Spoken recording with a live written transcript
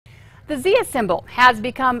The Zia symbol has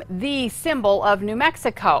become the symbol of New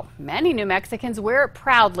Mexico. Many New Mexicans wear it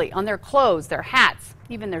proudly on their clothes, their hats,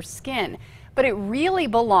 even their skin. But it really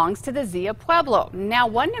belongs to the Zia Pueblo. Now,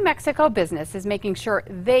 one New Mexico business is making sure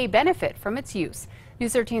they benefit from its use.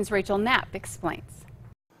 News 13's Rachel Knapp explains.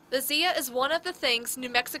 The Zia is one of the things New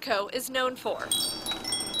Mexico is known for.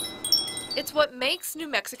 It's what makes New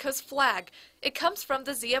Mexico's flag. It comes from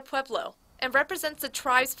the Zia Pueblo and represents the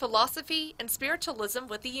tribe's philosophy and spiritualism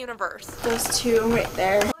with the universe. Those two right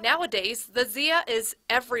there. Nowadays, the Zia is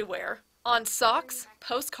everywhere. On socks,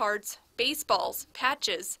 postcards, baseballs,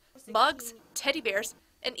 patches, mugs, teddy bears,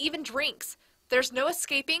 and even drinks. There's no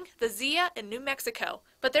escaping the Zia in New Mexico,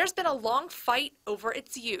 but there's been a long fight over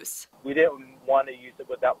its use. We didn't want to use it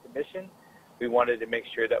without permission. We wanted to make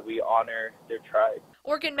sure that we honor their tribe.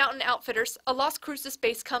 Oregon Mountain Outfitters, a Las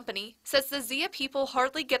Cruces-based company, says the Zia people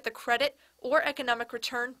hardly get the credit or economic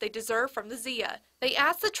return they deserve from the Zia. They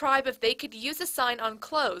asked the tribe if they could use a sign on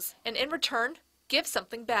clothes and in return, give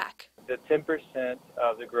something back. The 10%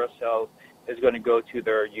 of the gross sales is going to go to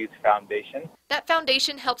their youth foundation. That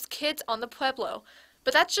foundation helps kids on the Pueblo,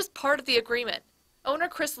 but that's just part of the agreement. Owner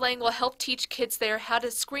Chris Lang will help teach kids there how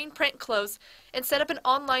to screen print clothes and set up an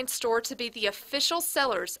online store to be the official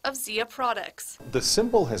sellers of Zia products. The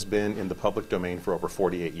symbol has been in the public domain for over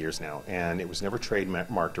 48 years now, and it was never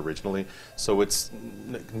trademarked originally, so it's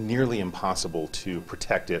nearly impossible to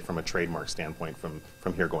protect it from a trademark standpoint from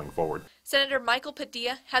here going forward. Senator Michael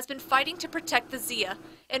Padilla has been fighting to protect the Zia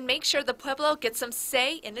and make sure the Pueblo gets some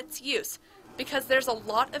say in its use, because there's a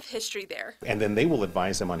lot of history there. And then they will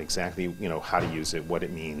advise them on exactly, how to use it, what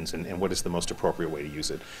it means, and what is the most appropriate way to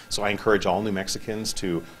use it. So I encourage all New Mexicans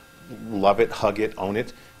to love it, hug it, own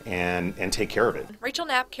it, and take care of it. Rachel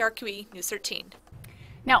Knapp, KRQE, News 13.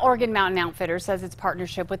 Now, Oregon Mountain Outfitters says its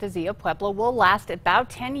partnership with the Zia Pueblo will last about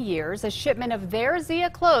 10 years. A shipment of their Zia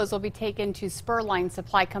clothes will be taken to Spurline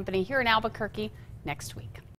Supply Company here in Albuquerque next week.